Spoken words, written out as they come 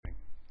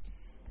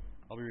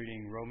I'll be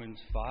reading Romans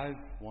 5,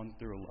 1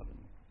 through 11.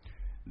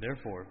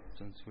 Therefore,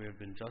 since we have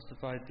been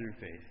justified through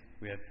faith,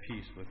 we have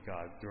peace with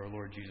God through our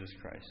Lord Jesus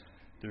Christ,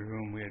 through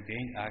whom we have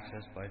gained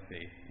access by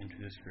faith into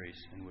this grace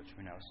in which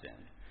we now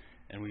stand.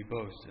 And we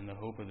boast in the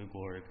hope of the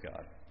glory of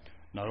God.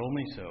 Not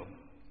only so,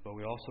 but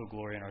we also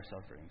glory in our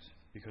sufferings,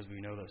 because we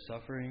know that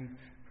suffering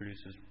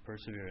produces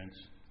perseverance,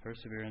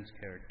 perseverance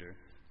character,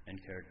 and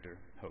character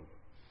hope.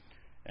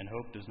 And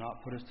hope does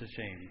not put us to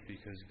shame,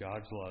 because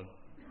God's love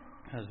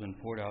has been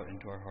poured out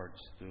into our hearts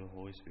through the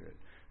Holy Spirit,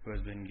 who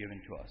has been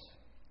given to us.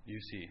 You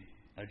see,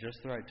 at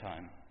just the right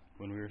time,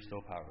 when we were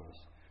still powerless,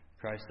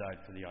 Christ died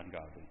for the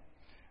ungodly.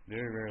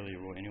 Very rarely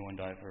will anyone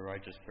die for a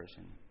righteous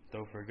person,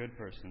 though for a good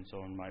person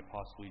someone might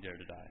possibly dare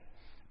to die.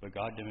 But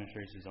God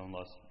demonstrates his own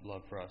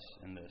love for us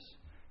in this: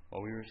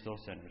 while we were still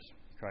sinners,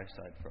 Christ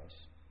died for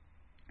us.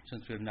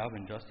 Since we have now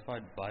been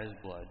justified by his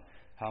blood,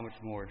 how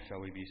much more shall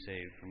we be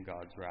saved from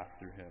God's wrath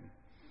through him?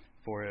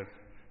 For if,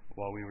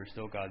 while we were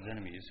still God's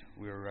enemies,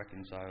 we were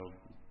reconciled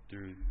to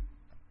him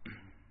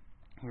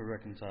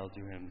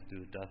through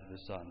the death of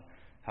his Son,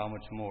 how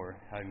much more,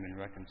 having been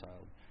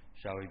reconciled,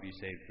 shall we be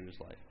saved through his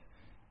life?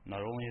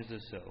 Not only is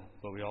this so,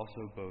 but we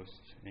also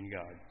boast in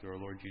God through our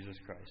Lord Jesus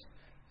Christ,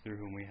 through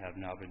whom we have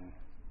now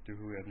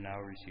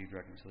received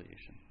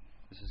reconciliation.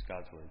 This is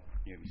God's word.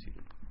 You may be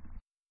seated.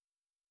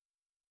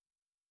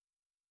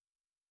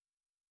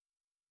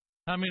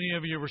 How many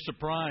of you were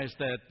surprised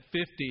that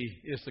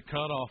 50 is the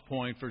cutoff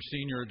point for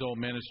senior adult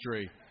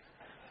ministry?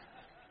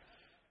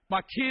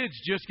 My kids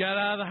just got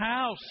out of the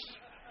house.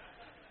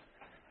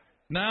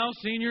 Now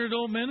senior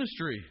adult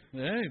ministry.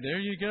 Hey, there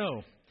you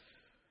go.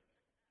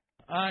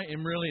 I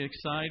am really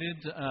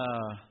excited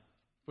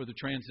for the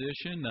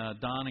transition.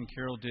 Don and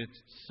Carol did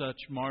such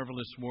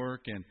marvelous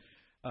work and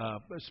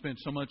spent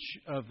so much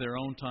of their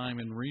own time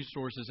and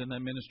resources in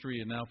that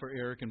ministry. And now for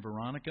Eric and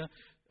Veronica.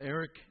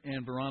 Eric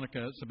and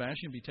Veronica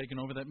Sebastian be taking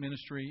over that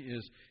ministry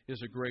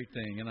is a great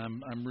thing. And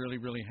I'm really,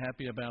 really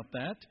happy about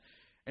that.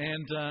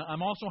 And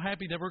I'm also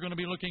happy that we're going to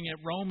be looking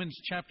at Romans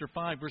chapter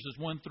 5, verses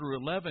 1 through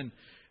 11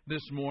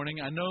 this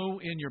morning. I know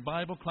in your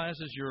Bible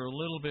classes you're a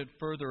little bit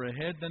further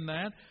ahead than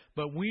that,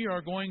 but we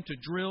are going to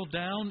drill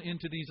down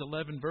into these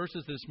 11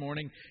 verses this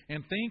morning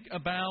and think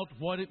about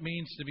what it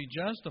means to be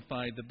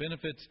justified, the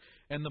benefits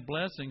and the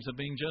blessings of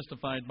being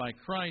justified by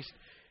Christ.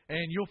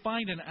 And you'll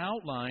find an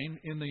outline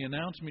in the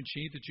announcement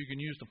sheet that you can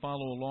use to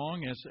follow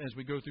along as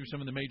we go through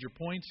some of the major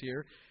points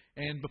here.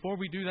 And before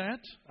we do that,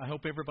 I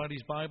hope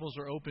everybody's Bibles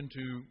are open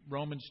to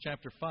Romans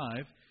chapter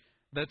 5.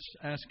 Let's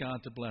ask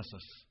God to bless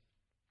us.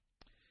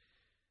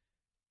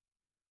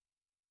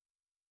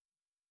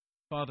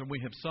 Father, we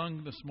have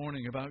sung this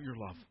morning about your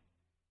love.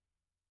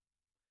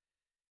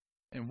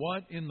 And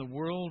what in the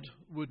world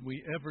would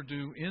we ever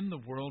do in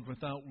the world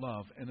without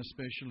love, and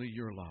especially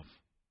your love?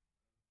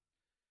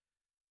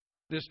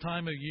 This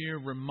time of year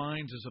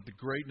reminds us of the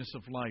greatness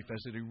of life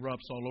as it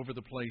erupts all over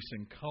the place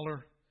in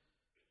color.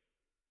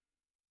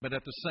 But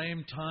at the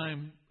same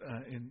time,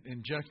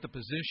 in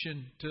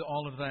juxtaposition to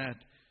all of that,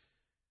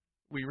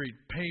 we read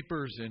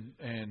papers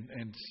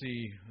and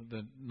see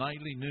the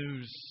nightly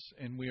news,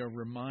 and we are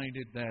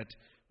reminded that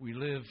we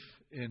live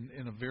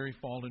in a very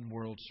fallen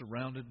world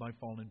surrounded by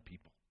fallen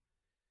people.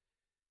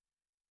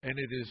 And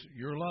it is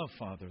your love,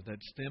 Father,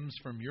 that stems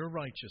from your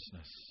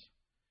righteousness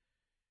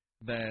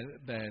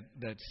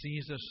that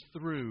sees us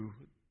through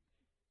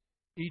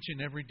each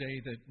and every day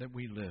that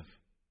we live.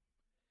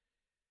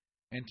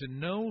 And to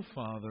know,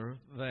 Father,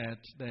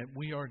 that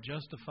we are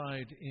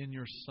justified in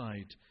your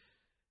sight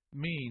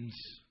means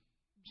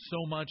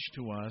so much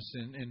to us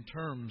in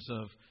terms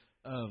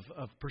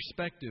of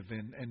perspective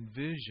and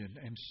vision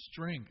and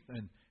strength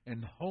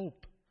and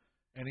hope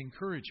and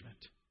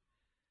encouragement.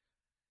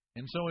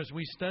 And so as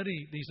we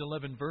study these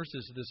 11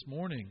 verses this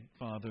morning,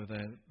 Father,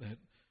 that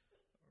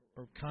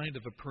are kind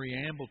of a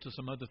preamble to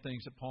some other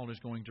things that Paul is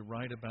going to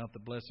write about the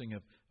blessing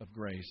of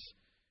grace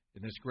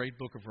in this great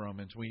book of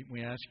Romans,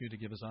 we ask you to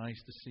give us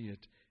eyes to see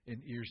it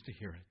and ears to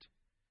hear it.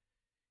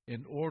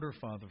 In order,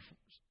 Father,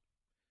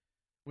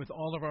 with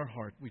all of our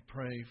heart, we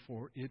pray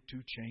for it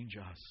to change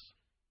us.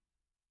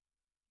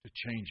 To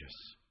change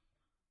us.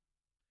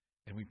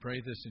 And we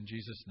pray this in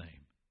Jesus'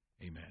 name.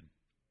 Amen.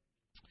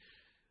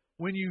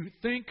 When you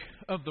think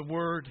of the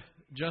word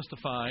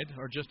justified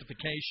or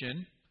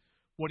justification,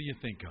 what do you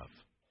think of?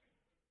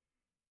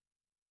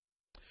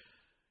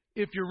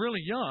 If you're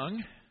really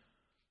young,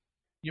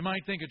 you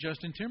might think of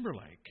Justin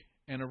Timberlake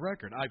and a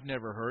record. I've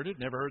never heard it,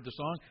 never heard the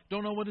song,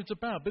 don't know what it's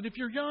about. But if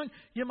you're young,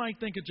 you might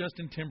think of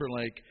Justin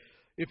Timberlake.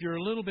 If you're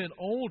a little bit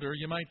older,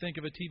 you might think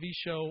of a TV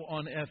show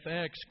on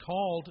FX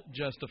called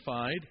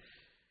Justified.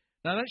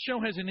 Now, that show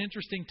has an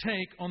interesting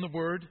take on the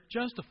word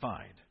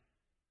justified.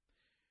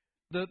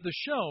 The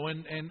show,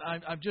 and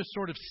I've just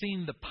sort of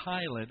seen the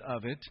pilot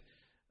of it,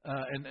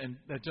 and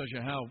that tells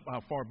you how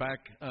far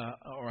back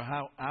or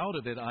how out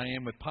of it I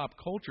am with pop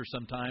culture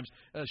sometimes.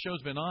 The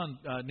show's been on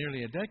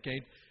nearly a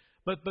decade.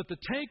 But the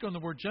take on the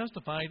word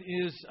justified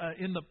is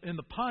in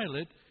the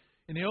pilot,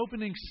 in the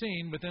opening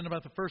scene, within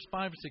about the first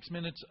 5 or 6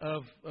 minutes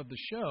of the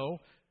show,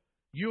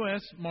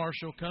 U.S.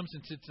 Marshal comes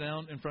and sits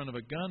down in front of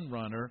a gun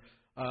runner,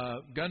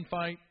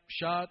 gunfight,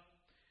 shot.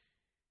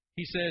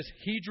 He says,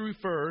 he drew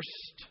first,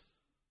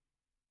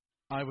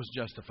 I was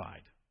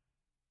justified.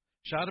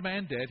 Shot a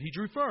man dead, he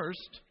drew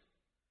first,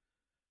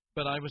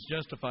 but I was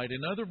justified.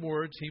 In other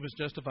words, he was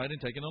justified in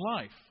taking a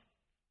life.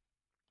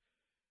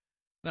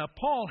 Now,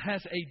 Paul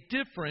has a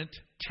different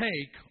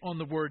take on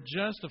the word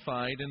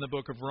justified in the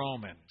book of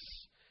Romans.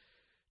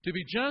 To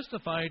be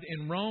justified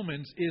in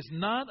Romans is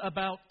not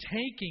about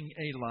taking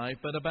a life,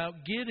 but about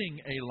getting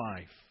a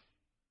life.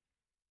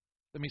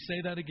 Let me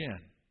say that again.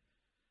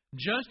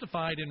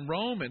 Justified in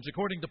Romans,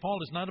 according to Paul,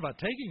 is not about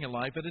taking a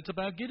life, but it's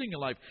about getting a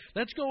life.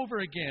 Let's go over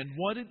again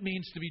what it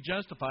means to be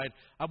justified.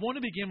 I want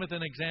to begin with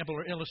an example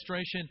or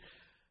illustration.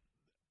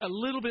 A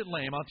little bit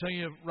lame. I'll tell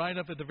you right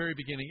up at the very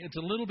beginning. It's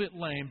a little bit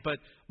lame, but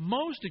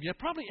most of you,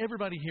 probably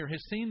everybody here,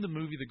 has seen the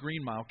movie The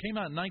Green Mile. It came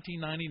out in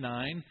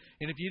 1999,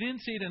 and if you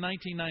didn't see it in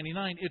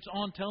 1999, it's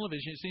on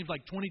television. It seems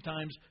like 20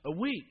 times a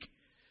week.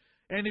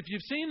 And if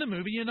you've seen the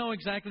movie, you know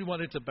exactly what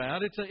it's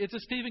about. It's a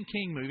Stephen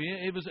King movie.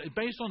 It was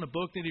based on a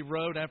book that he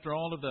wrote after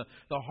all of the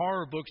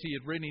horror books he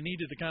had written. He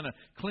needed to kind of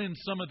cleanse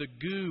some of the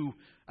goo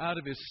out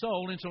of his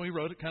soul, and so he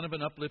wrote kind of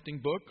an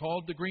uplifting book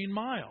called The Green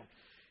Mile.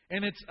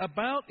 And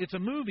it's a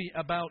movie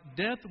about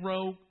death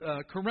row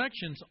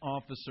corrections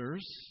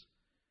officers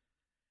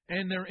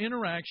and their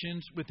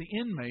interactions with the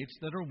inmates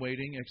that are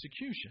awaiting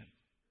execution.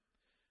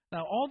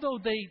 Now, although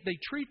they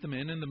treat them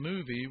in the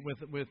movie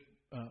with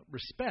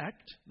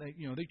respect,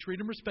 they treat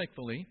them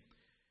respectfully,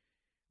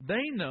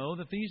 they know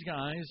that these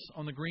guys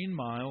on the Green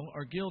Mile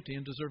are guilty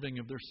and deserving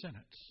of their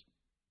sentence.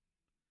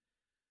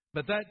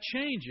 But that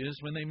changes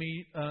when they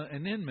meet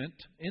an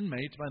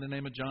inmate by the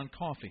name of John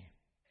Coffey,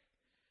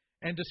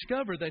 and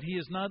discover that he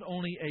is not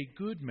only a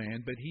good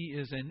man, but he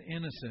is an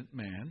innocent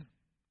man.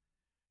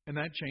 And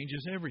that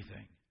changes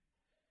everything.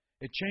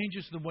 It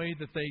changes the way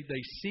that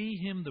they see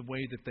him, the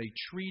way that they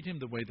treat him,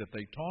 the way that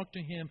they talk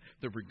to him,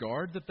 the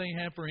regard that they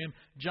have for him.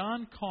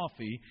 John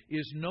Coffey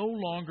is no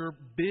longer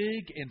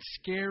big and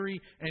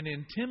scary and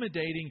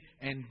intimidating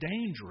and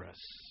dangerous.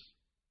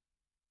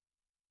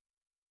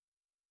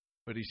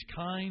 But he's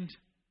kind,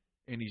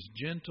 and he's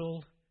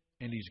gentle,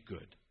 and he's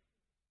good.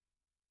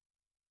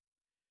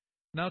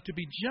 Now, to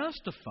be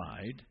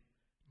justified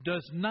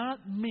does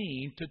not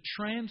mean to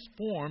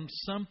transform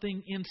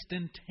something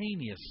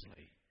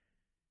instantaneously.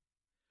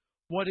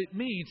 What it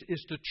means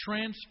is to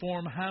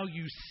transform how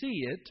you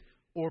see it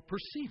or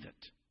perceive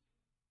it.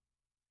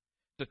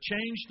 To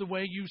change the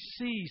way you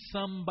see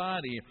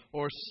somebody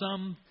or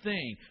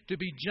something. To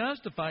be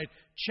justified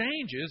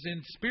changes,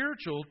 in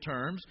spiritual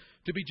terms,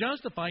 to be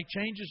justified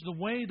changes the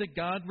way that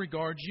God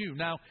regards you.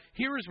 Now,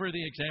 here is where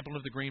the example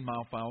of the Green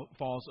Mile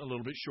falls a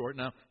little bit short.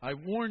 Now, I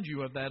warned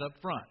you of that up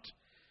front.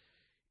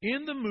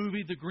 In the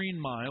movie The Green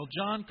Mile,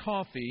 John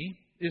Coffey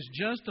is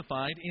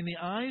justified in the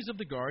eyes of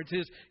the guards.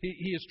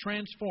 He is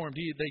transformed.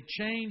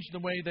 They change the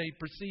way they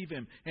perceive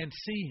him and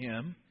see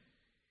him.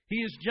 He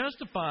is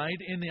justified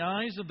in the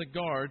eyes of the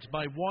guards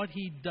by what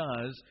he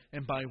does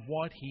and by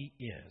what he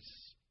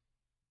is.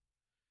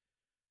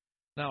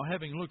 Now,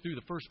 having looked through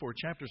the first 4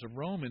 chapters of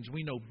Romans,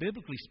 we know,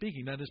 biblically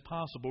speaking, that is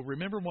possible.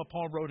 Remember what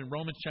Paul wrote in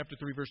Romans chapter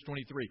 3, verse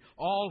 23.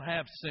 All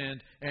have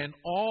sinned and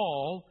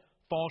all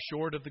fall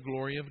short of the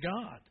glory of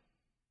God.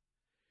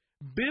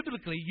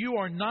 Biblically, you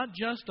are not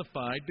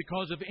justified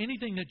because of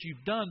anything that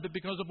you've done, but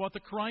because of what the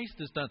Christ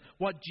has done,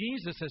 what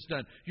Jesus has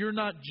done. You're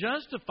not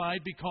justified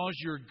because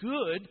you're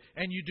good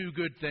and you do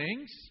good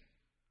things.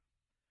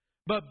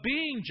 But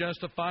being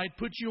justified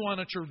puts you on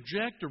a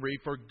trajectory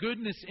for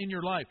goodness in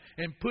your life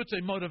and puts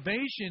a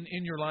motivation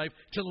in your life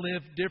to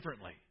live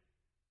differently.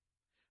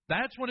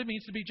 That's what it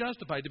means to be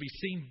justified, to be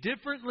seen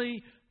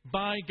differently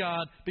by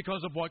God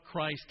because of what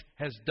Christ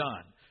has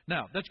done.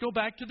 Now, let's go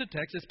back to the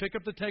text. Let's pick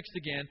up the text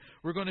again.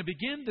 We're going to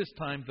begin this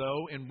time,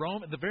 though, in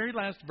the very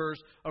last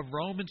verse of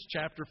Romans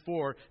chapter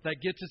 4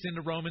 that gets us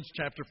into Romans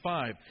chapter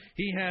 5.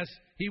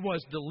 He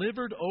was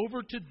delivered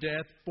over to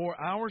death for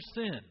our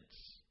sins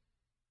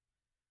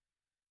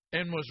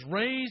and was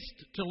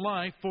raised to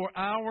life for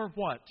our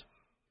what?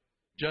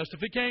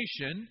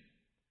 Justification.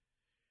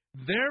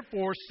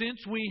 Therefore,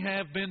 since we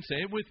have been, say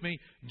it with me,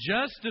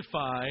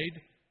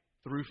 justified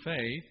through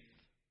faith.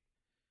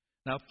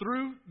 Now,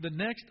 through the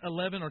next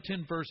 11 or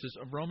 10 verses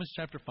of Romans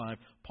chapter 5,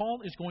 Paul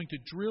is going to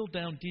drill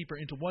down deeper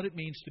into what it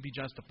means to be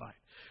justified.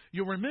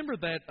 You'll remember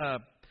that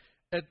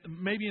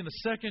maybe in the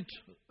second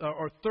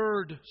or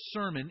third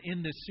sermon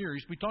in this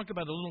series, we talked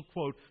about a little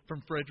quote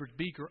from Frederick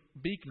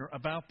Buechner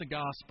about the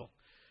gospel.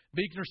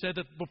 Buechner said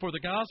that before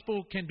the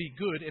gospel can be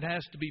good, it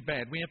has to be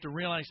bad. We have to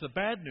realize the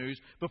bad news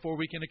before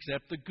we can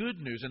accept the good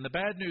news. And the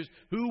bad news,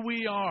 who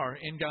we are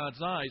in God's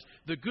eyes.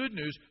 The good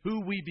news, who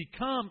we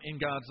become in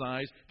God's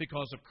eyes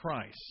because of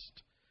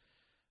Christ.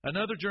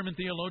 Another German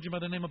theologian by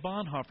the name of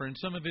Bonhoeffer, in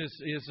some of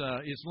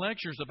his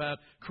lectures about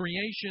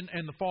creation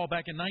and the fall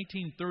back in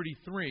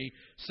 1933,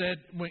 said,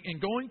 in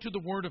going to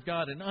the Word of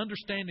God and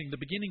understanding the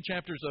beginning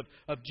chapters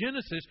of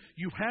Genesis,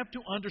 you have to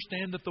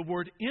understand that the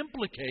word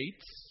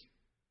implicates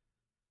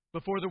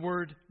before the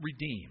word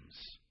redeems.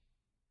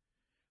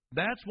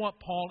 That's what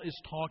Paul is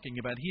talking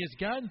about. He has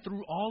gotten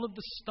through all of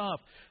the stuff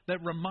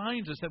that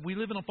reminds us that we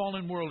live in a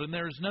fallen world and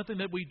there is nothing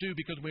that we do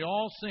because we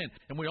all sin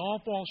and we all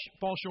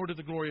fall short of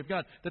the glory of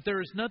God. That there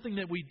is nothing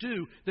that we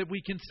do that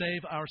we can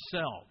save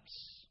ourselves.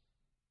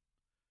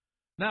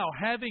 Now,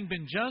 having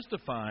been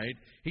justified,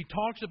 he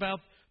talks about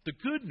the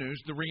good news,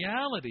 the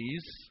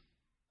realities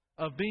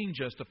of being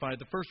justified.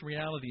 The first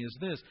reality is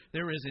this: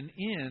 there is an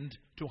end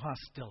to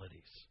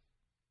hostilities.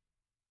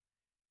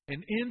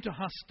 An end to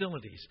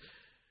hostilities.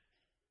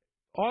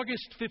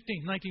 August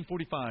 15,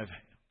 1945,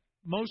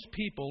 most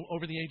people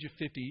over the age of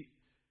 50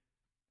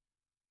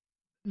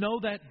 know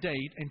that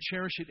date and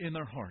cherish it in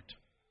their heart.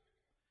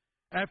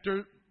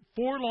 After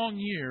 4 long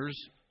years,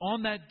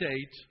 on that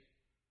date,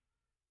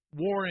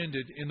 war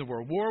ended in the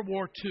world. World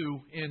War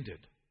II ended.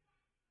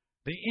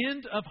 The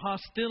end of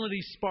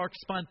hostilities sparked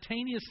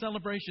spontaneous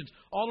celebrations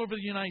all over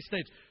the United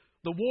States.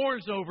 The war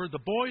is over. The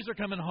boys are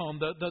coming home.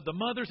 The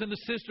mothers and the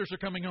sisters are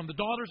coming home. The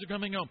daughters are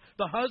coming home.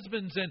 The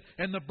husbands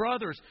and the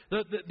brothers,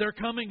 they're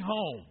coming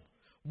home.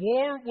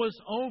 War was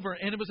over,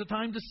 and it was a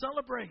time to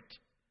celebrate.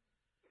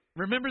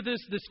 Remember this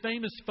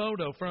famous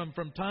photo from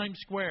Times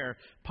Square,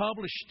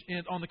 published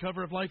on the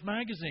cover of Life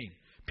magazine.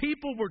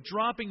 People were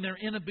dropping their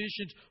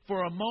inhibitions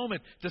for a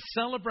moment to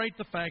celebrate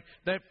the fact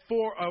that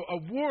for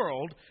a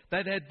world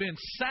that had been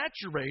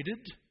saturated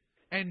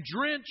and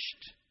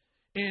drenched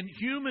in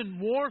human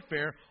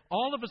warfare,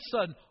 all of a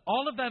sudden,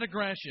 all of that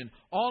aggression,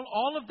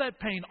 all of that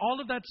pain, all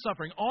of that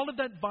suffering, all of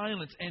that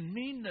violence and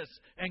meanness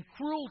and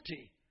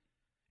cruelty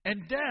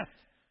and death,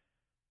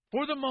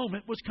 for the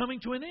moment, was coming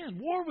to an end.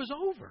 War was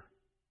over.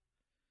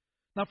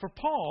 Now, for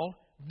Paul,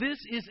 this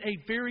is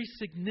a very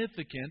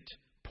significant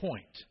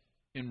point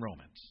in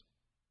Romans.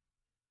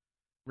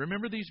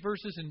 Remember these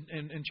verses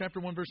in chapter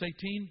 1, verse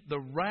 18? The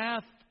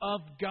wrath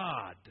of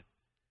God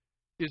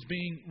is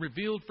being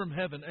revealed from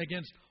heaven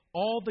against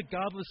all the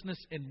godlessness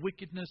and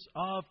wickedness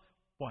of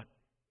what?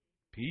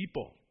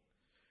 People.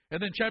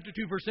 And then chapter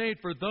 2, verse 8,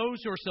 for those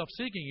who are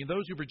self-seeking and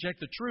those who reject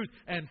the truth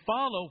and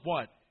follow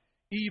what?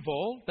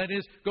 Evil, that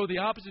is, go the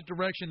opposite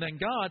direction than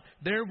God,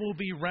 there will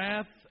be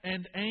wrath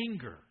and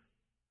anger.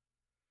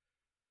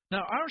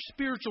 Now, our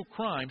spiritual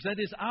crimes, that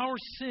is, our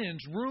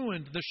sins,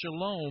 ruined the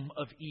shalom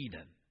of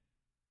Eden.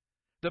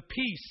 The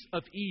peace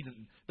of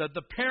Eden,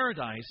 the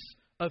paradise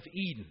of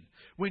Eden.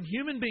 When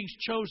human beings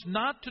chose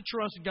not to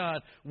trust God,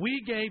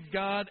 we gave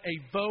God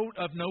a vote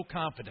of no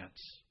confidence.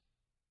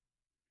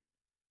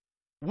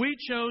 We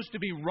chose to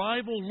be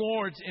rival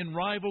lords in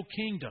rival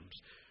kingdoms.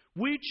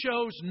 We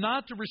chose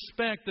not to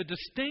respect the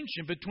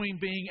distinction between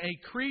being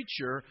a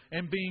creature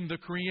and being the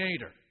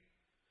Creator.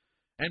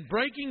 And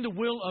breaking the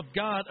will of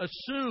God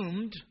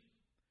assumed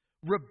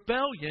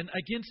rebellion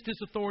against His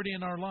authority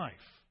in our life.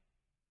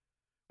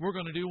 We're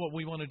going to do what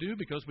we want to do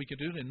because we can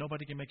do it and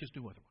nobody can make us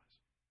do otherwise.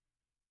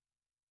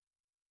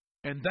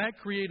 And that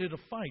created a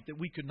fight that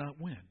we could not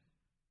win.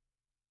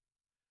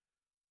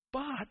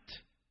 But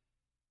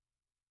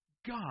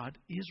God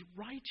is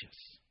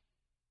righteous.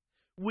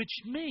 Which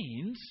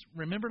means,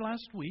 remember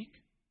last week,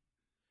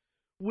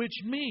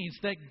 which means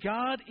that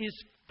God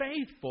is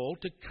faithful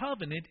to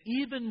covenant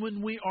even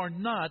when we are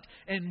not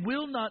and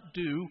will not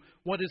do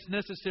what is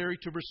necessary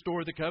to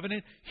restore the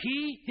covenant.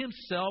 He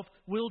Himself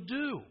will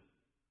do.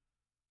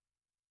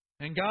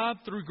 And God,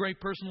 through great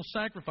personal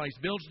sacrifice,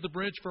 builds the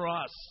bridge for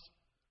us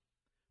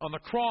on the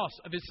cross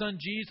of His Son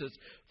Jesus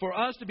for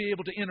us to be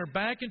able to enter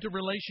back into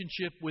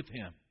relationship with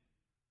Him.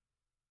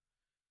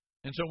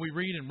 And so we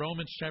read in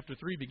Romans chapter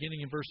 3,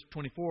 beginning in verse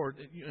 24,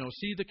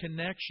 see the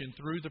connection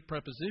through the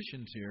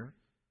prepositions here.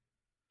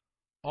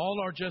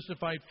 All are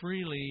justified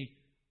freely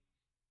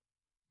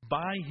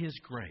by His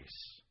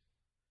grace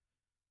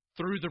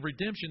through the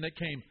redemption that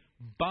came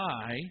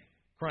by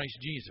Christ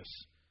Jesus.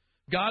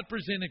 God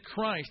presented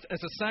Christ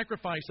as a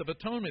sacrifice of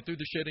atonement through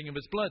the shedding of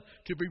His blood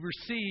to be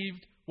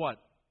received, what?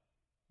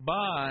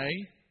 By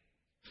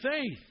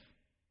faith.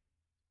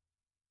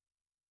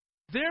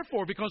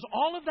 Therefore, because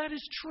all of that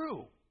is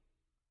true,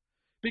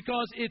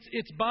 because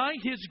it's by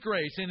His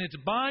grace and it's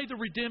by the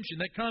redemption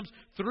that comes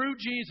through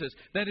Jesus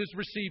that is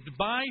received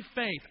by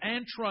faith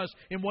and trust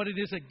in what it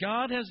is that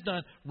God has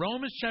done.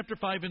 Romans chapter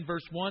 5 and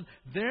verse 1,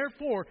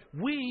 therefore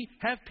we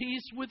have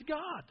peace with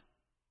God.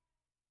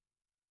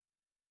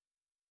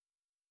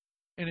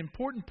 An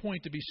important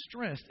point to be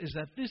stressed is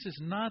that this is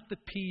not the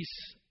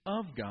peace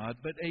of God,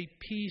 but a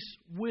peace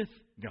with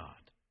God.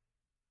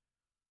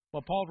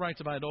 What Paul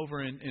writes about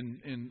over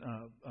in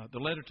the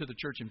letter to the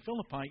church in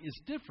Philippi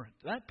is different.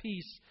 That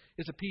peace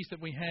is a peace that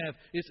we have.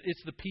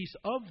 It's the peace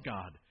of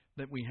God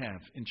that we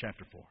have in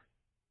chapter 4.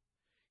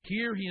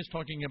 Here he is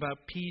talking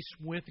about peace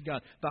with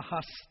God. The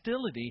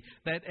hostility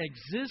that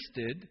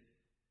existed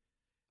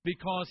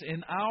because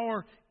in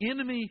our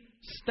enemy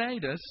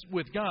status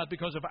with God,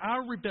 because of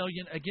our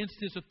rebellion against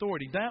His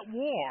authority, that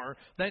war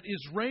that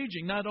is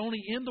raging not only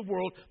in the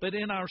world, but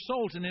in our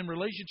souls and in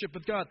relationship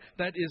with God,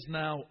 that is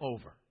now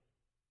over.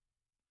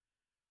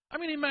 I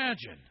mean,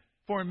 imagine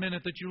for a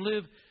minute that you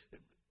live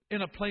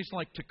in a place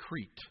like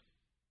Tikrit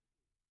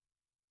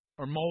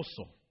or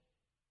Mosul,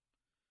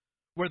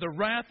 where the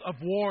wrath of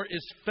war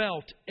is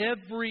felt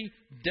every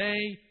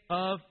day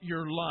of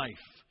your life.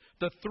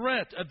 The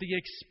threat of the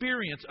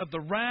experience of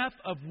the wrath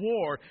of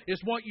war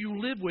is what you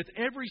live with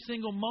every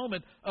single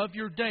moment of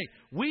your day.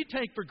 We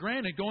take for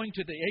granted going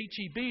to the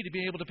H-E-B to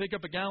be able to pick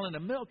up a gallon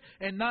of milk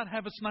and not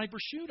have a sniper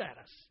shoot at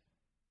us.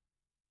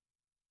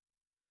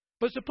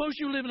 But suppose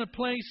you live in a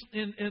place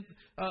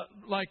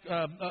like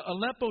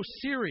Aleppo,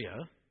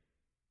 Syria,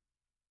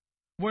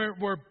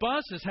 where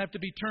buses have to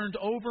be turned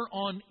over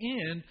on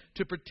end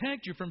to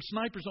protect you from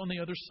snipers on the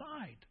other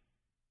side.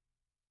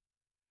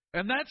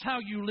 And that's how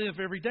you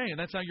live every day, and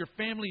that's how your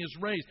family is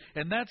raised,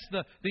 and that's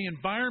the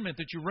environment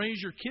that you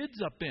raise your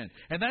kids up in,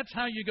 and that's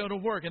how you go to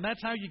work, and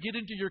that's how you get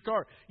into your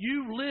car.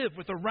 You live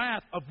with the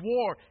wrath of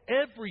war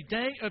every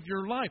day of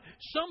your life.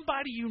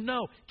 Somebody you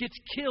know gets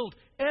killed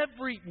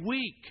every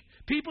week.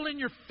 People in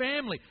your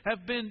family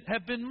have been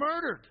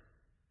murdered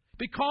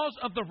because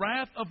of the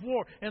wrath of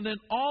war. And then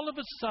all of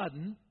a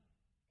sudden,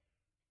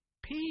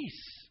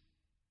 peace.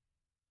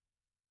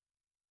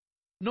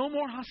 No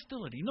more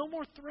hostility, no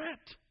more threat.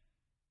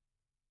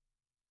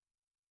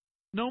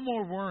 No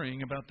more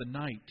worrying about the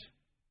night.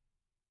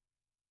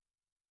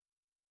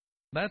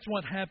 That's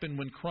what happened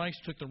when Christ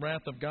took the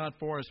wrath of God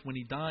for us when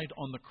He died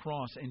on the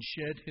cross and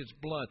shed His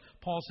blood.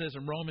 Paul says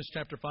in Romans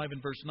chapter 5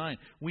 and verse 9,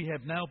 we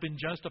have now been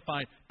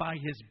justified by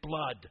His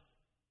blood.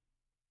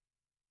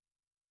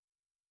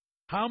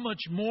 How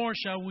much more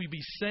shall we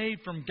be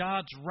saved from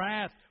God's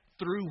wrath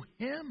through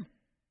Him?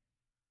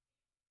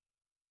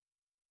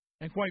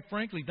 And quite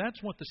frankly,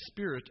 that's what the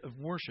spirit of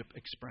worship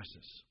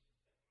expresses.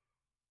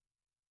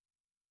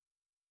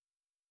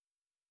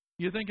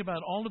 You think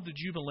about all of the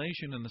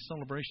jubilation and the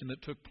celebration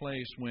that took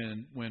place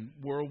when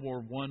World War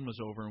I was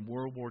over and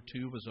World War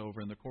II was over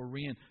and the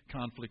Korean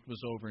conflict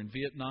was over and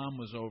Vietnam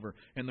was over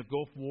and the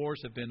Gulf Wars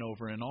have been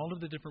over and all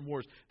of the different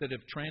wars that have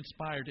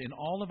transpired in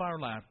all of our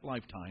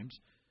lifetimes.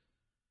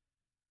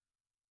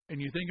 And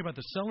you think about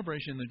the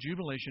celebration and the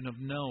jubilation of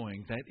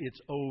knowing that it's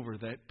over,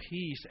 that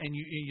peace. And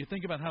you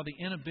think about how the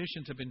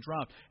inhibitions have been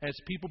dropped as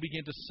people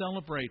begin to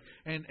celebrate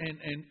and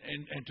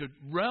to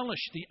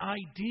relish the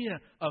idea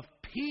of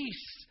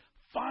peace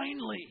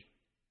finally.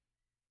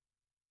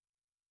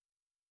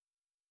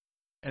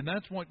 And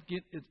that's what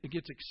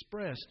gets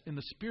expressed in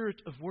the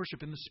spirit of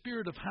worship, in the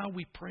spirit of how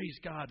we praise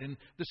God, in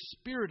the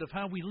spirit of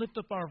how we lift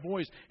up our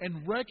voice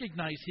and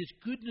recognize His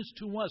goodness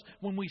to us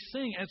when we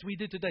sing, as we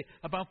did today,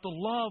 about the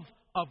love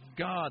of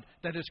God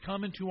that has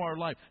come into our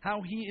life,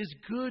 how He is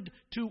good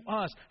to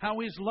us, how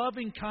His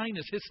loving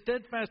kindness, His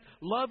steadfast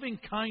loving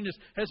kindness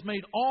has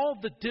made all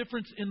the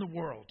difference in the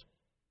world.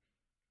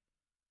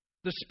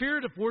 The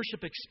spirit of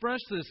worship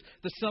expresses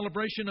the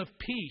celebration of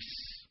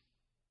peace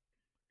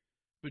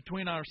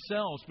between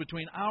ourselves,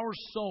 between our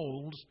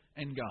souls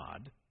and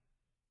God,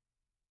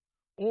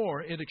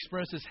 or it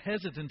expresses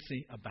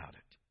hesitancy about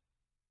it.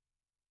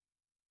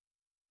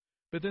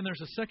 But then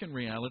there's a second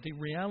reality.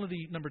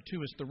 Reality number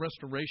 2 is the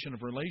restoration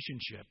of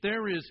relationship.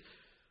 There is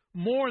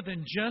more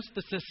than just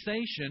the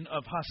cessation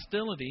of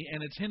hostility,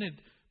 and it's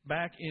hinted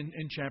back in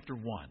chapter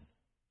 1.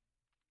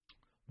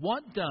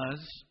 What does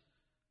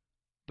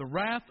the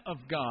wrath of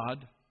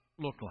God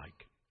look like?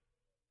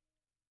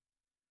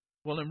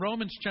 Well, in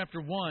Romans chapter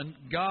 1,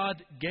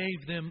 God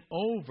gave them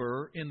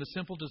over in the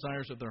sinful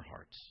desires of their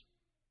hearts.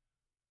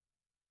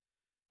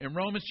 In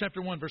Romans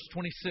chapter 1, verse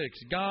 26,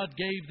 God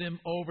gave them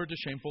over to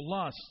shameful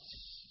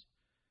lusts.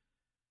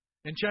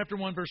 In chapter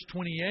 1, verse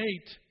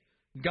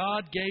 28,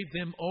 God gave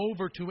them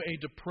over to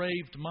a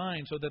depraved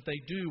mind so that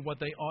they do what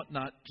they ought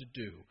not to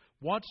do.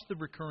 What's the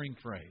recurring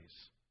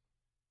phrase?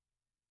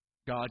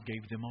 God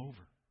gave them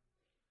over.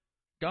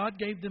 God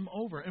gave them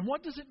over. And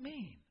what does it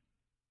mean?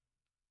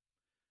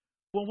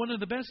 Well, one of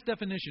the best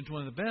definitions,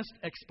 one of the best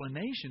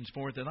explanations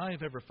for it that I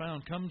have ever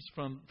found comes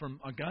from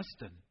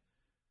Augustine.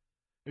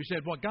 He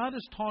said what God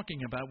is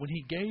talking about when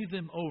He gave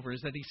them over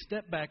is that He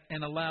stepped back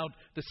and allowed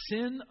the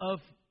sin of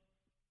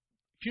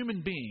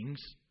human beings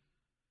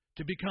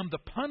to become the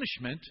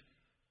punishment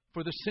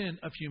for the sin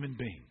of human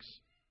beings.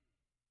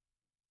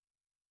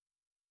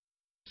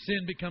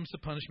 Sin becomes the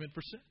punishment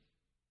for sin.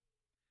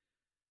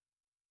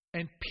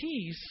 And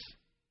peace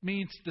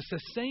means the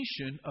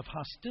cessation of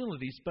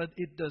hostilities, but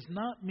it does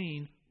not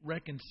mean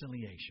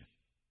reconciliation.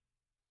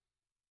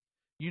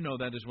 You know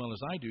that as well as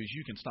I do, is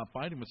you can stop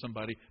fighting with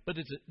somebody, but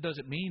does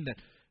it mean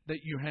that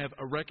you have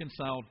a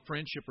reconciled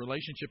friendship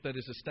relationship that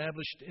is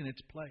established in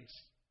its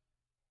place?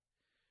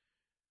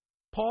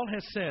 Paul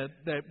has said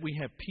that we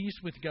have peace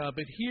with God,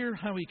 but hear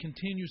how he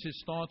continues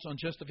his thoughts on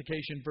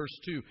justification, verse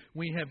 2.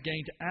 We have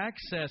gained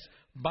access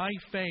by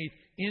faith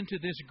into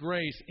this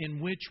grace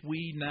in which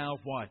we now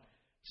what?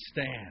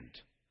 Stand.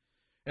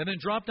 And then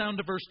drop down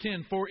to verse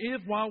 10. For if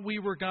while we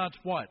were God's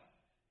what?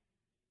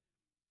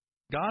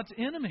 God's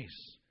enemies.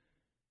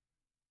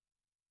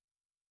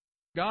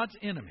 God's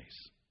enemies.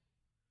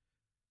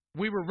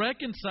 We were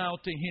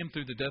reconciled to Him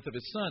through the death of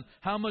His Son.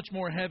 How much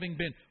more, having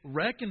been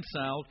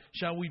reconciled,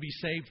 shall we be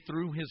saved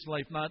through His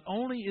life? Not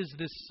only is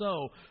this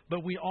so,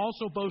 but we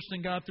also boast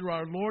in God through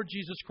our Lord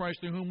Jesus Christ,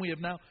 through whom we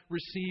have now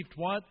received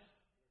what?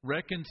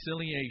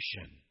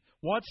 Reconciliation.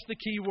 What's the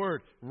key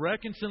word?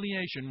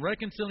 Reconciliation,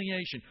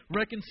 reconciliation,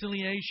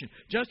 reconciliation.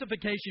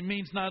 Justification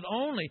means not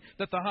only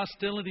that the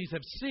hostilities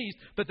have ceased,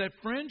 but that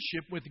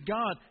friendship with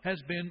God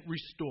has been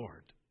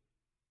restored.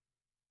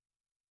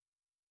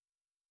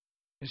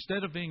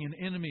 Instead of being an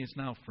enemy, it's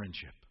now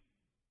friendship.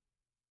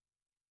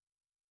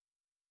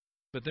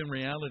 But then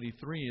reality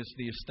 3 is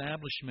the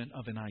establishment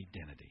of an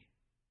identity.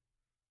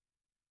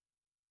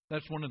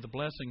 That's one of the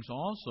blessings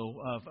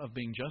also of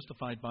being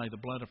justified by the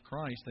blood of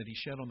Christ that He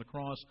shed on the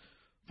cross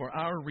for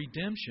our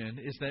redemption,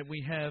 is that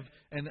we have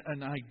an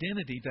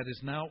identity that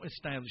is now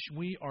established.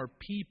 We are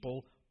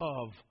people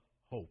of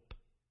hope.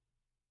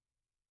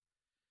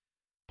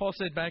 Paul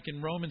said back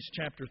in Romans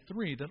chapter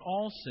 3 that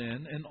all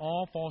sin and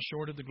all fall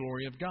short of the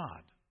glory of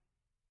God.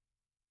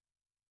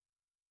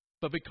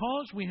 But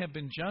because we have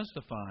been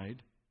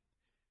justified,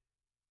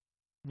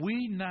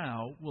 we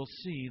now will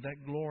see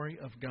that glory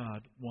of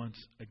God once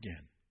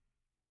again.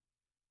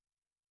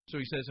 So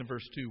he says in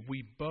verse 2,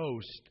 we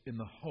boast in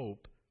the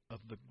hope of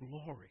the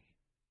glory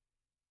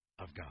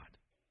of God.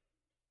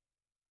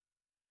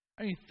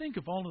 I mean, think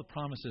of all of the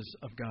promises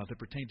of God that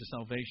pertain to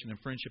salvation and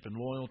friendship and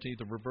loyalty,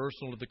 the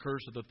reversal of the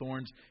curse of the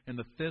thorns and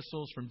the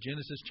thistles from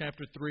Genesis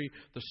chapter 3,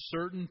 the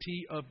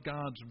certainty of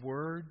God's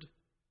Word,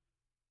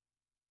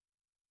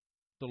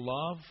 the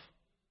love,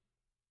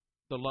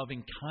 the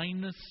loving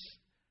kindness,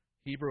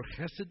 Hebrew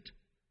chesed.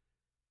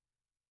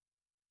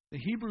 The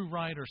Hebrew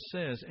writer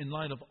says, in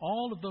light of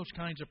all of those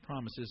kinds of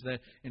promises, that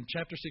in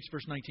chapter 6,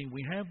 verse 19,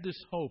 we have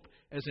this hope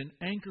as an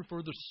anchor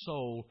for the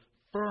soul,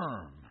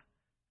 firm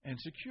and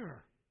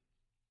secure.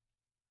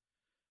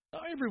 Now,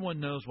 everyone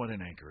knows what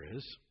an anchor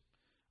is.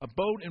 A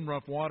boat in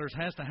rough waters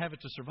has to have it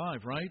to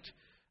survive, right?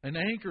 An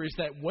anchor is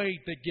that weight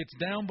that gets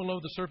down below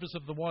the surface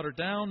of the water,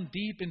 down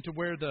deep into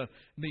where the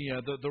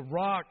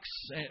rocks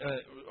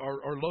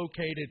are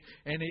located,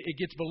 and it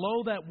gets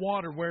below that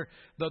water where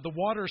the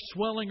water is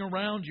swelling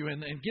around you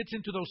and gets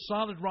into those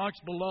solid rocks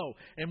below.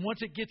 And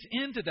once it gets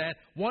into that,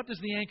 what does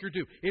the anchor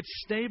do? It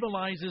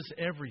stabilizes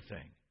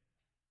everything.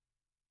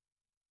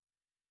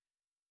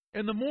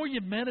 And the more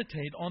you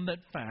meditate on that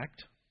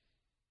fact,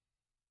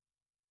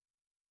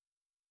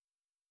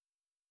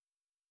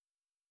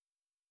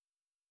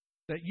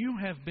 that you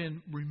have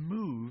been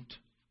removed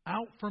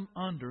out from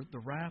under the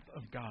wrath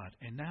of God,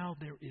 and now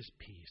there is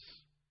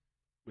peace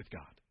with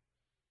God.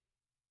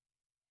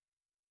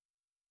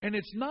 And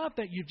it's not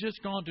that you've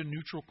just gone to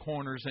neutral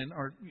corners and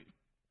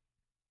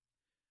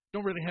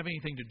don't really have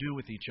anything to do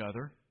with each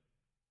other.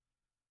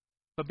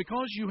 But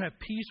because you have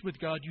peace with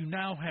God, you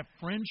now have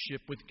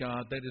friendship with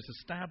God that is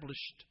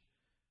established,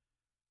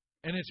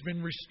 and it's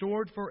been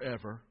restored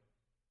forever.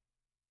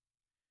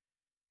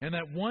 And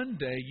that one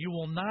day you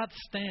will not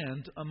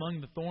stand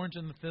among the thorns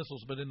and the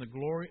thistles, but in the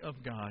glory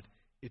of God,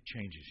 it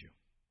changes you.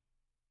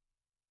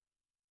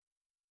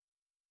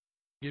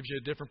 Gives you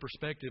a different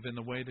perspective in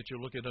the way that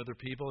you look at other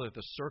people, at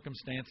the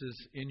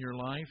circumstances in your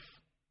life.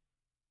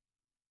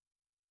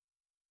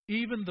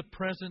 Even the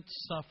present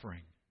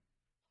suffering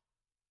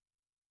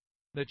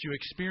that you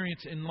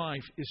experience in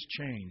life is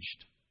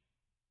changed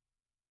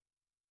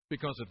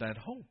because of that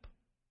hope.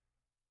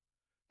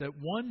 That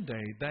one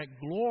day, that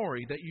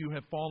glory that you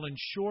have fallen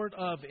short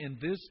of in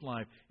this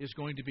life is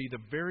going to be the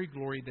very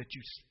glory that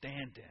you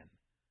stand in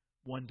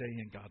one day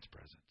in God's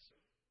presence.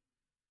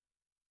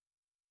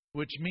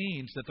 Which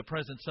means that the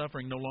present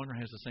suffering no longer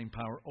has the same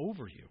power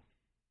over you.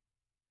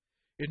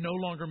 It no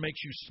longer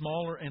makes you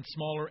smaller and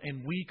smaller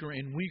and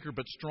weaker,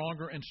 but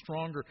stronger and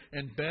stronger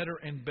and better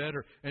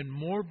and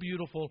more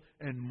beautiful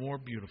and more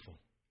beautiful.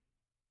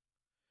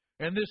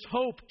 And this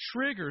hope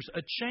triggers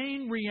a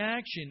chain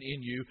reaction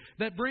in you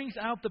that brings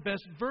out the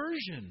best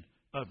version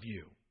of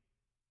you.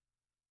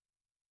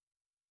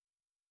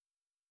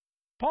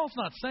 Paul's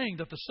not saying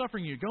that the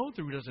suffering you go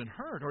through doesn't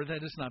hurt or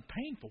that it's not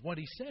painful. What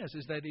he says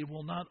is that it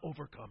will not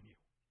overcome you.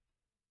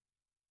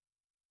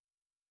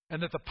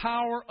 And that the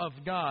power of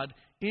God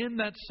in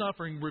that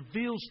suffering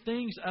reveals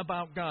things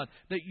about God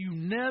that you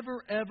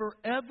never, ever,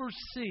 ever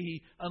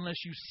see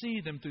unless you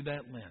see them through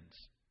that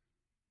lens.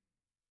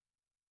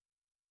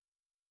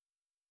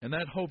 And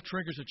that hope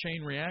triggers a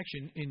chain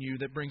reaction in you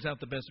that brings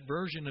out the best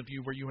version of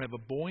you, where you have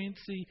a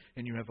buoyancy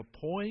and you have a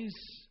poise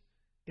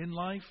in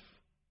life.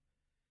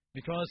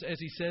 Because, as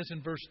he says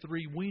in verse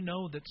 3, we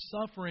know that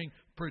suffering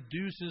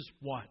produces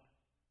what?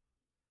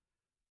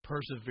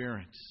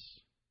 Perseverance.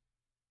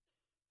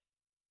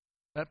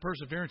 That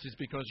perseverance is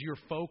because you're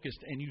focused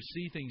and you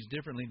see things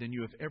differently than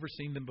you have ever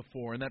seen them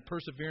before. And that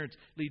perseverance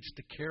leads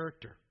to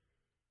character.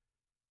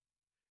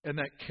 And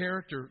that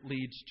character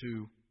leads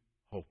to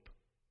hope.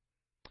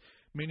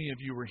 Many of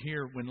you were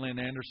here when Len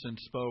Anderson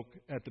spoke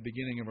at the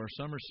beginning of our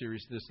summer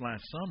series this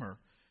last summer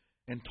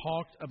and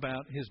talked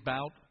about his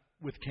bout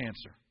with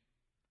cancer.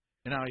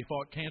 And how he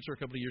fought cancer a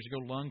couple of years ago,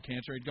 lung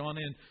cancer. He'd gone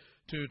in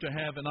to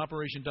have an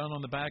operation done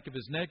on the back of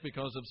his neck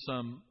because of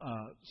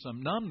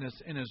some numbness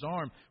in his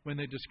arm when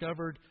they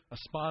discovered a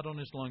spot on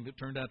his lung that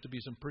turned out to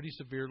be some pretty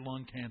severe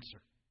lung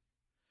cancer.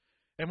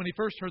 And when he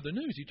first heard the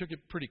news, he took it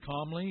pretty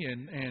calmly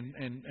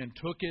and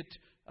took it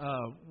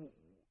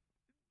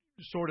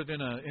sort of in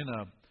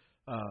a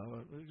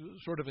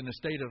sort of in a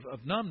state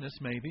of numbness,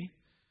 maybe.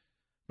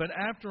 But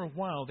after a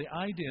while, the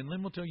idea, and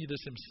Lynn will tell you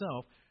this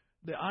himself,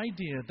 the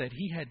idea that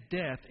he had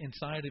death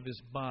inside of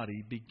his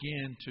body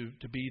began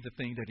to be the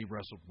thing that he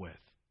wrestled with.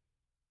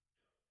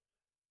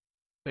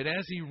 But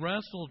as he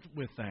wrestled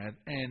with that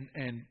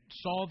and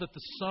saw that the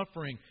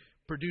suffering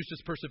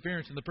produces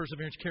perseverance, and the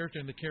perseverance character,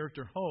 and the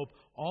character hope,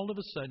 all of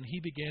a sudden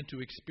he began to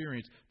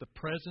experience the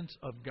presence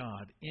of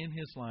God in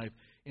his life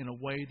in a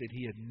way that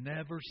he had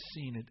never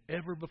seen it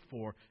ever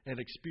before, had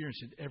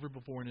experienced it ever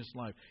before in his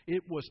life.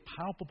 It was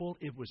palpable,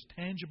 it was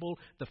tangible,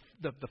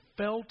 the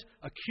felt,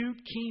 acute,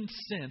 keen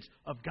sense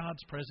of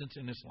God's presence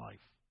in his life.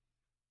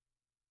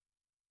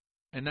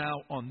 And now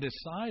on this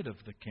side of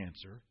the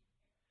cancer,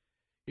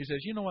 he says,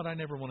 you know what, I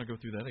never want to go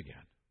through that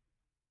again.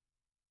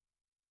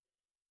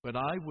 But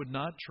I would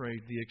not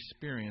trade the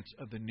experience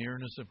of the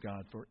nearness of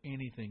God for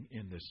anything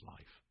in this life.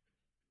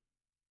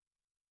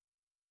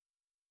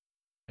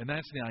 And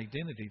that's the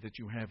identity that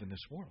you have in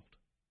this world.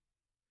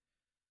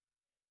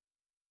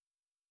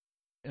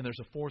 And there's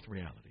a fourth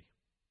reality,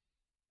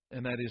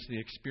 and that is the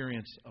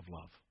experience of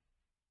love.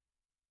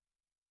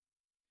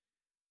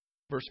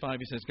 Verse 5,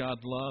 he says, God's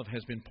love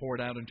has been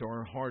poured out into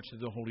our hearts through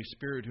the Holy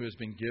Spirit who has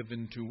been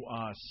given to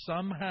us.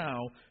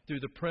 Somehow, through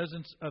the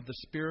presence of the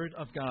Spirit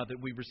of God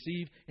that we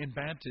receive in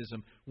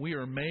baptism, we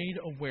are made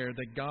aware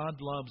that God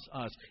loves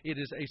us. It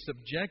is a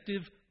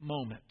subjective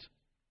moment.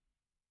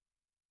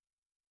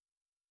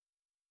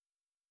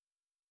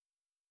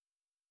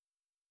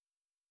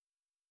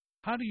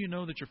 How do you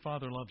know that your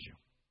father loves you?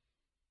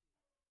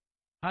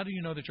 How do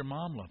you know that your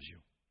mom loves you?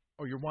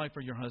 Or your wife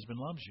or your husband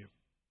loves you?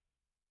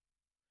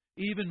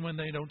 Even when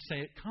they don't say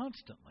it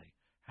constantly,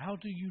 how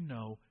do you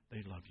know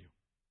they love you?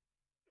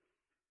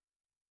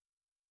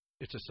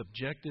 It's a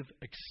subjective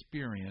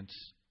experience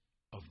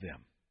of them.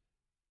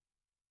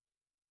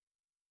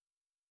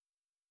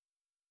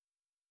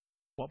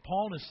 What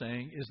Paul is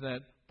saying is that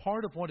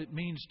part of what it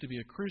means to be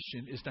a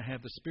Christian is to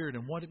have the Spirit.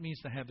 And what it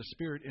means to have the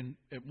Spirit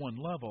at one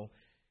level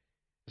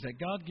is that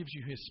God gives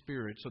you His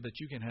Spirit so that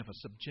you can have a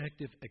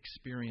subjective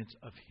experience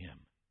of Him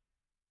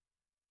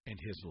and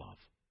His love.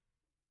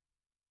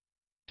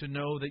 To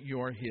know that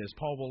you are His.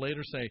 Paul will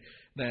later say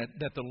that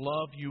the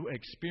love you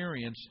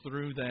experience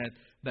through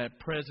that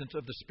presence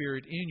of the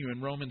Spirit in you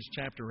in Romans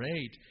chapter 8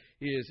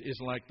 is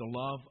like the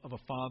love of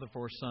a father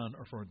for a son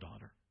or for a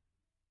daughter.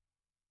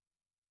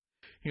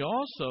 He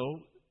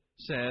also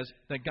says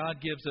that God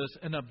gives us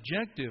an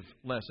objective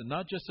lesson,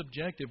 not just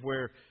subjective,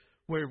 where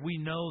we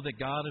know that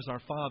God is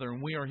our Father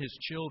and we are His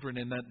children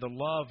and that the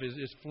love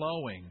is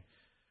flowing.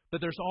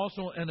 But there's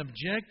also an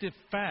objective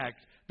fact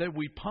that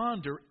we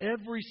ponder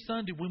every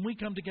Sunday when we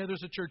come together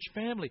as a church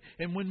family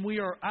and when we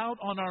are out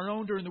on our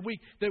own during the week,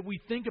 that we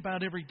think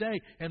about every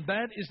day. And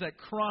that is that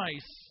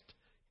Christ,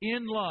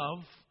 in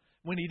love,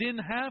 when He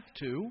didn't have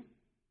to,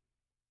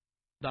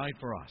 died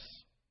for us.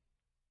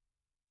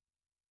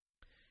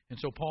 And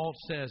so Paul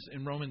says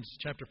in Romans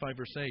chapter 5,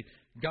 verse 8,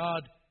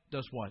 God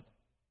does what?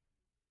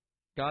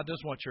 God does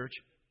what, church?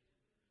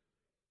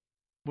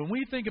 When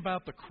we think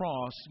about the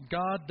cross,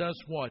 God does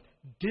what?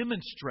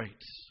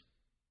 Demonstrates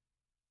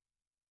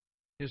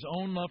His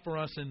own love for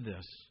us in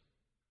this.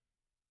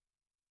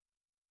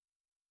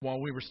 While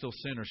we were still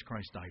sinners,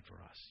 Christ died for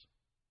us.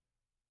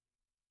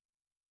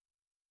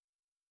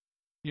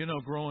 You know,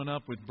 growing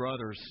up with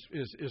brothers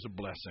is a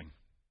blessing.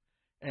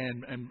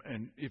 And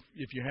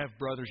if you have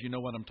brothers, you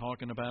know what I'm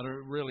talking about,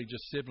 or really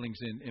just siblings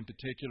in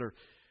particular.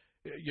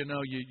 You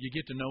know, you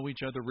get to know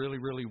each other really,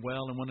 really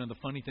well. And one of the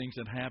funny things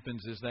that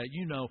happens is that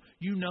you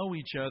know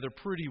each other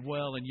pretty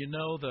well, and you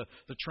know the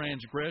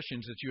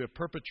transgressions that you have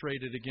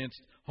perpetrated against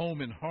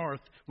home and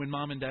hearth when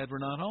mom and dad were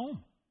not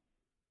home.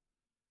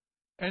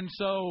 And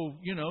so,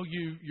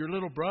 your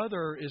little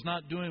brother is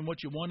not doing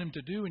what you want him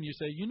to do, and you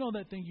say, you know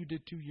that thing you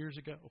did 2 years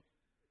ago?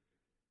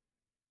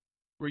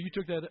 Where you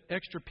took that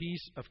extra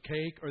piece of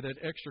cake or that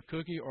extra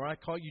cookie, or I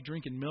caught you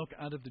drinking milk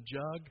out of the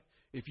jug.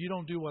 If you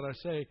don't do what I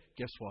say,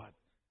 guess what?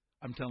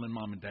 I'm telling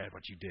mom and dad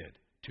what you did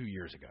 2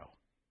 years ago.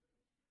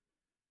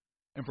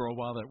 And for a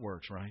while that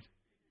works, right?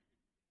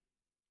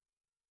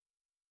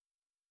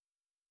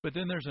 But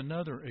then there's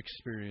another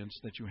experience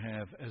that you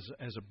have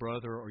as a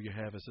brother or you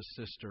have as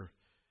a sister.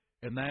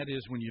 And that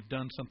is when you've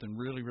done something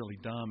really, really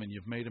dumb and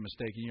you've made a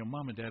mistake. And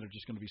mom and dad are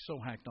just going to be so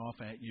hacked off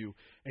at you.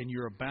 And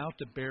you're about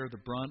to bear the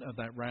brunt of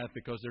that wrath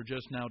because they're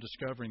just now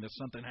discovering that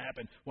something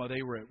happened while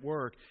they were at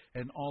work.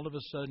 And all of a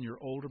sudden your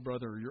older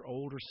brother or your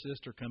older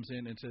sister comes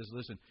in and says,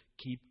 listen,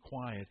 keep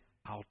quiet.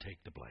 I'll take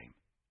the blame.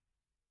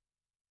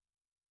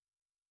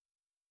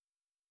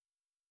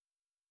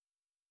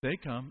 They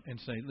come and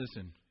say,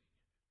 listen,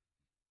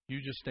 you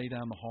just stay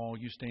down the hall.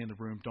 You stay in the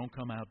room. Don't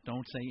come out.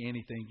 Don't say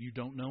anything. You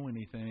don't know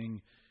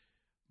anything.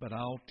 But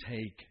I'll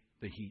take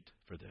the heat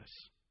for this.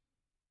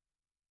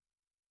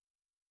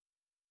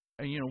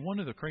 And one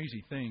of the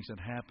crazy things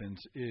that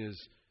happens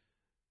is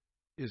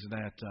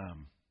that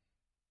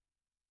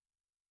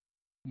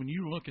when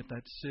you look at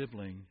that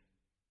sibling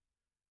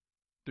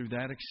through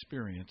that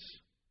experience,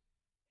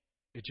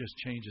 it just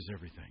changes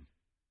everything.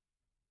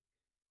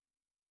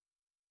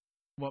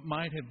 What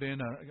might have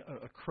been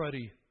a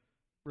cruddy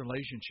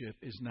relationship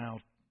is now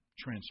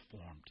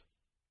transformed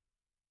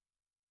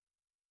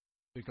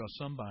because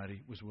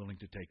somebody was willing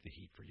to take the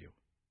heat for you.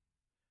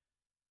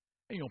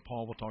 And,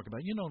 Paul will talk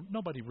about,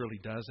 nobody really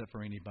does that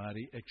for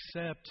anybody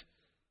except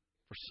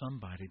for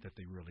somebody that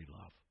they really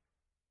love.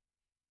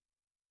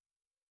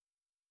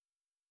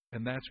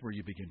 And that's where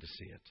you begin to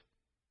see it.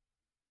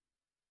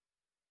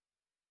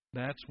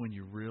 That's when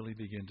you really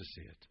begin to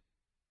see it.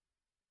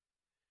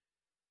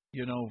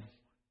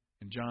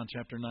 In John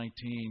chapter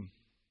 19,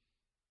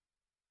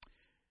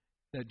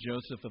 that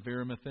Joseph of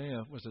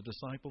Arimathea was a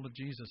disciple of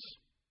Jesus.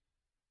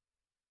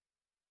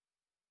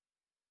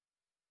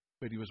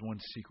 But he was one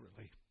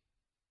secretly.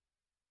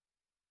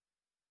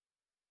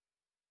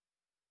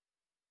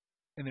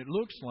 And it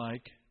looks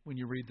like, when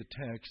you read the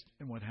text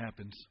and what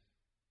happens,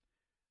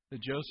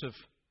 that Joseph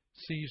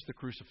sees the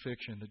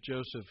crucifixion, that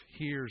Joseph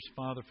hears,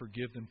 Father,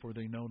 forgive them, for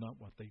they know not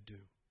what they do.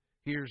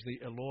 Here's the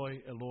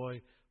Eloi,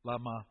 Eloi,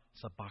 lama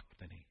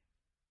sabachthani.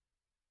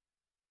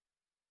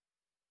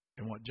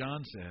 And what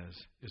John says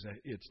is that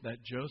it's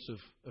that Joseph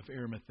of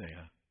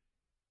Arimathea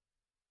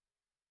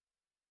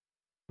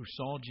who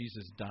saw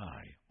Jesus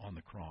die on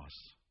the cross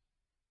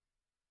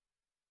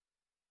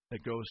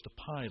that goes to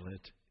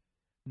Pilate,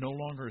 no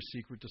longer a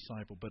secret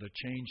disciple, but a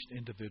changed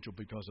individual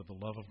because of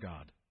the love of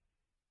God,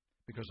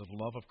 because of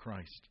the love of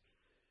Christ.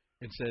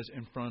 It says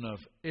in front of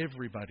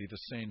everybody, the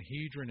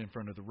Sanhedrin, in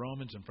front of the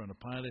Romans, in front of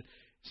Pilate,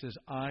 it says,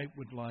 I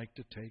would like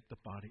to take the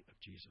body of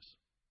Jesus.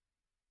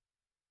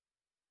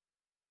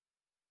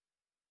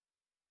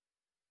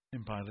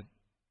 And Pilate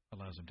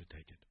allows him to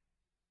take it.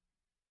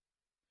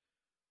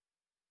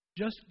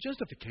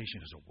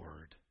 Justification is a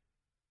word.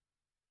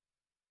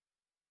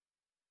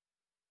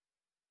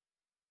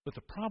 But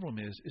the problem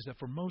is that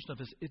for most of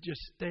us, it just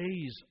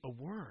stays a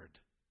word.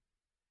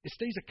 It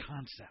stays a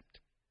concept.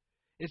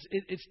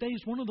 It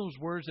stays one of those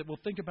words that we'll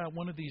think about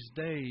one of these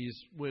days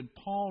when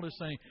Paul is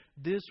saying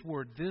this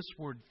word,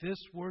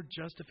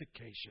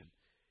 justification,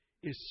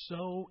 is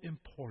so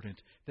important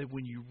that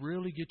when you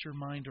really get your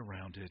mind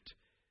around it,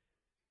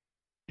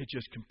 it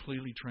just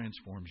completely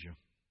transforms you.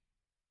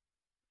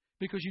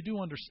 Because you do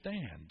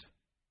understand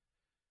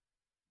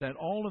that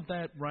all of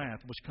that wrath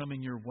was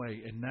coming your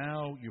way, and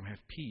now you have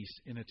peace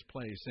in its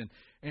place. And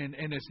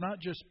it's not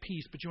just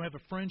peace, but you have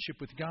a friendship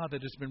with God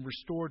that has been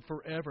restored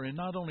forever. And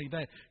not only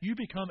that, you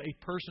become a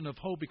person of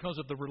hope because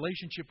of the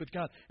relationship with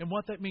God. And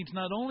what that means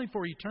not only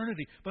for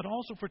eternity, but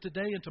also for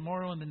today and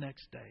tomorrow and the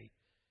next day.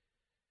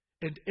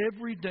 And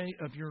every day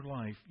of your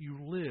life, you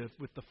live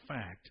with the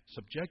fact,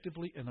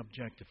 subjectively and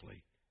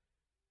objectively,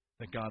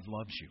 that God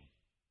loves you.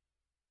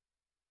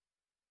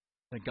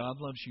 That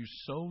God loves you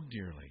so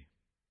dearly.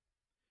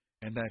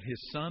 And that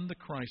His Son, the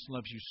Christ,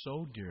 loves you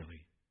so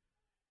dearly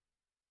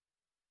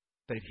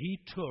that He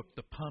took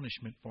the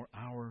punishment for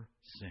our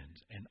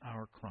sins and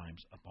our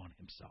crimes upon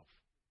Himself.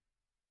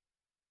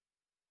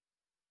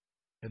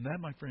 And that,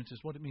 my friends,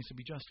 is what it means to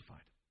be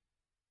justified.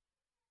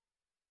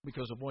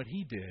 Because of what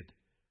He did,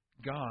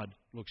 God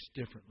looks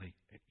differently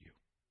at you.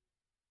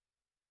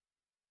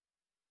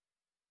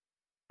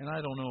 And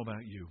I don't know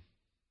about you,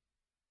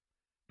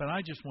 but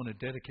I just want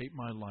to dedicate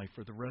my life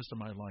for the rest of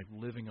my life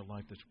living a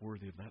life that's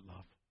worthy of that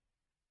love.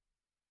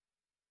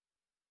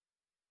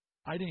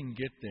 I didn't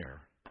get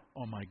there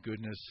on my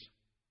goodness,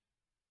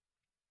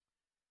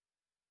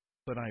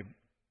 but I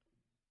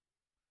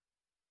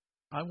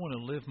want to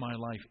live my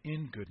life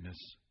in goodness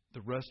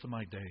the rest of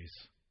my days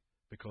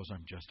because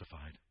I'm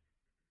justified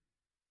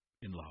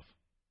in love.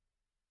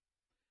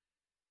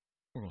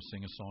 We're going to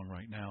sing a song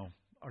right now.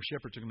 Our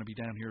shepherds are going to be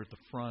down here at the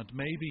front.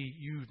 Maybe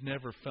you've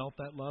never felt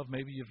that love.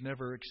 Maybe you've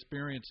never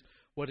experienced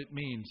what it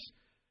means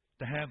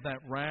to have that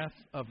wrath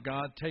of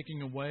God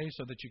taken away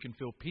so that you can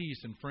feel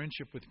peace and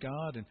friendship with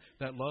God and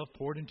that love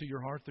poured into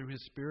your heart through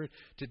His Spirit.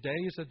 Today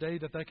is a day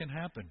that can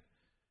happen.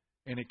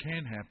 And it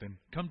can happen.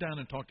 Come down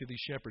and talk to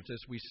these shepherds as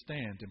we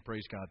stand and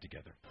praise God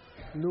together.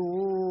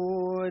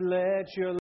 Lord, let your